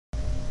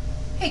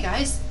Hey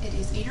guys, it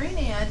is Adrian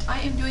and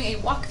I am doing a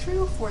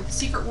walkthrough for the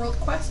Secret World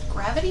quest,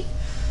 Gravity.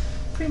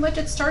 Pretty much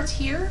it starts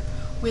here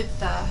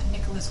with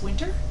Nicholas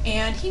Winter,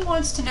 and he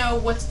wants to know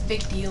what's the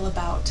big deal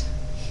about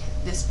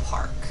this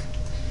park.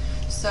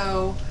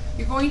 So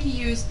you're going to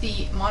use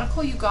the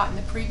monocle you got in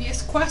the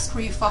previous quest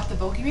where you fought the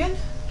Bogeyman,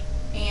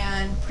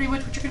 and pretty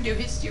much what you're going to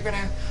do is you're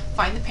going to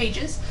find the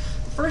pages.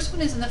 The first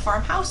one is in the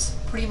farmhouse,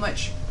 pretty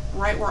much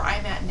right where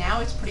I'm at now.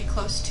 It's pretty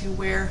close to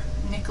where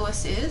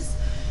Nicholas is,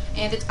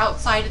 and it's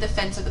outside of the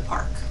fence of the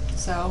park.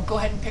 So go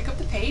ahead and pick up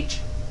the page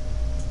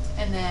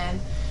and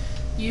then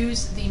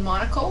use the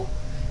monocle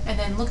and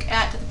then look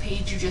at the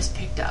page you just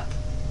picked up.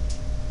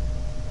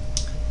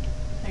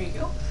 There you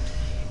go.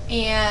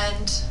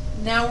 And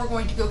now we're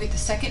going to go get the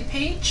second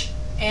page,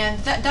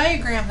 and that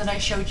diagram that I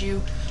showed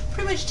you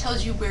pretty much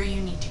tells you where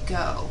you need to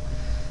go.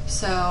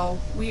 So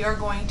we are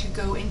going to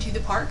go into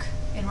the park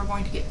and we're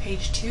going to get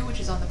page 2,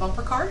 which is on the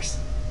bumper cars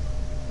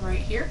right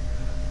here.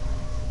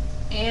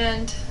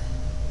 And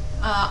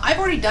I've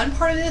already done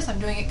part of this. I'm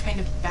doing it kind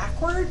of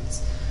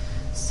backwards,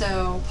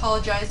 so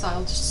apologize.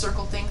 I'll just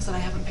circle things that I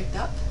haven't picked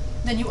up.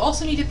 Then you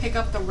also need to pick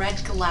up the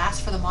red glass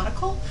for the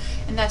monocle,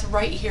 and that's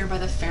right here by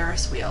the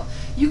Ferris wheel.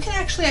 You can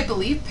actually, I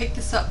believe, pick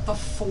this up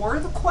before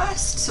the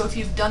quest, so if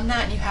you've done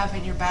that and you have it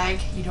in your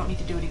bag, you don't need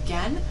to do it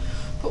again.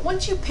 But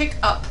once you pick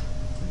up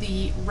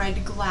the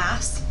red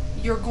glass,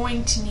 you're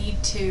going to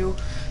need to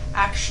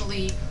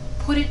actually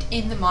put it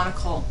in the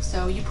monocle.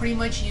 So you pretty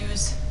much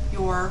use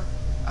your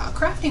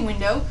crafting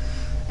window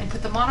and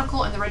put the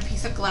monocle and the red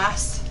piece of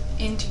glass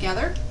in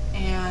together,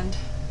 and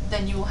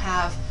then you will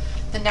have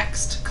the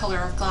next color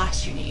of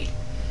glass you need.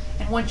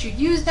 And once you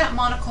use that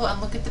monocle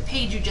and look at the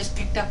page you just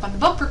picked up on the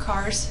bumper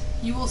cars,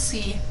 you will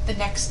see the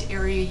next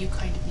area you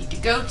kind of need to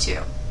go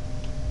to.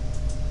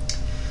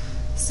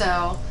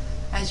 So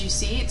as you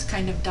see, it's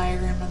kind of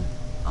diagrammed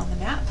on the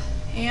map,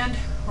 and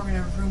we're going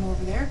to room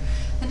over there.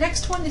 The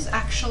next one is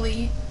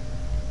actually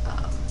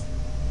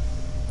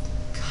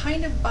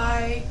kind of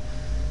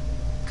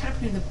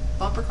between the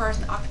bumper cars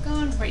and the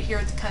octagon, right here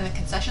at the kind of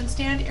concession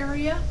stand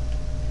area.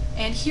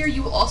 And here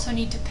you will also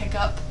need to pick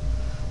up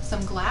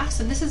some glass,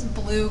 and this is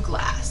blue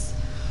glass.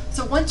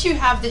 So once you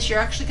have this, you're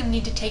actually going to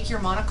need to take your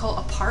monocle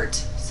apart.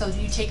 So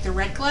you take the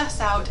red glass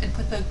out and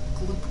put the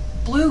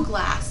blue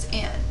glass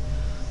in,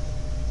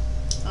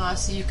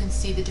 so you can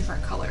see the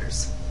different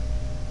colors.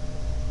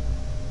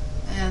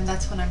 And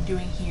that's what I'm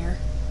doing here.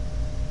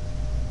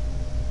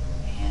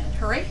 And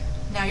hooray!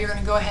 Now you're going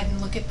to go ahead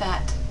and look at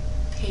that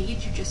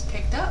page you just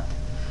picked up,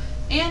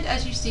 and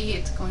as you see,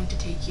 it's going to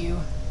take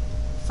you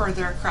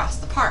further across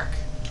the park.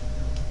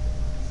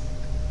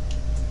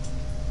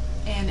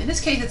 And in this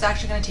case, it's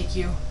actually going to take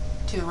you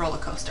to the roller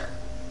coaster.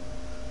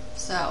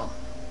 So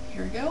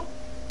here we go.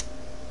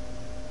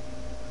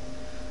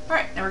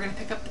 Alright, now we're going to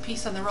pick up the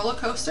piece on the roller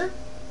coaster,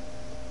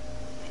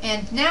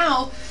 and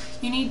now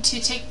you need to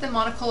take the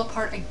monocle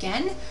apart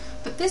again,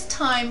 but this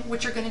time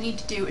what you're going to need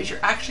to do is you're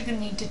actually going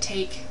to need to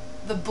take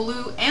the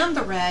blue and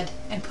the red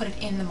and put it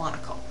in the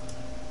monocle.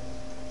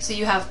 So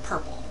you have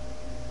purple.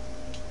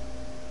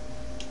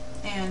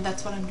 And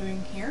that's what I'm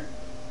doing here.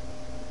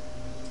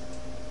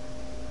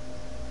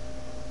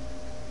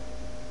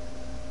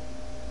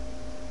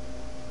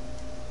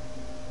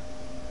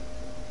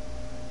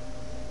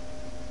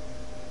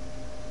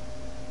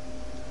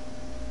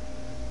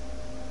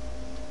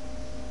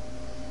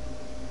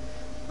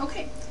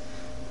 Okay,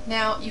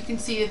 now you can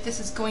see that this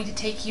is going to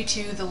take you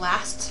to the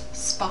last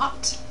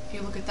spot. If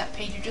you look at that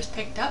page you just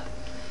picked up,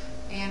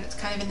 and it's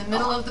kind of in the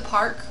middle of the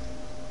park,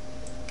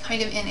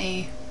 kind of in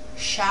a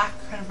shack,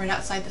 kind of right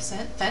outside the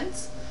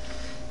fence.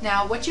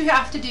 Now what you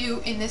have to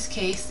do in this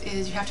case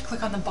is you have to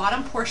click on the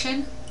bottom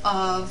portion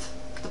of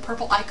the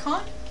purple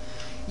icon.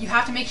 You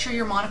have to make sure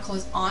your monocle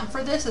is on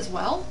for this as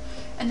well,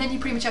 and then you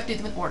pretty much have to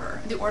do them in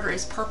order. The order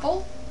is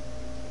purple,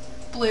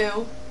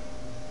 blue,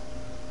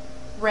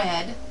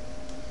 red,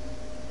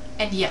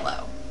 and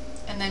yellow.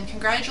 And then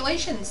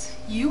congratulations,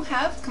 you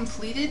have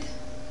completed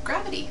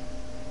Gravity.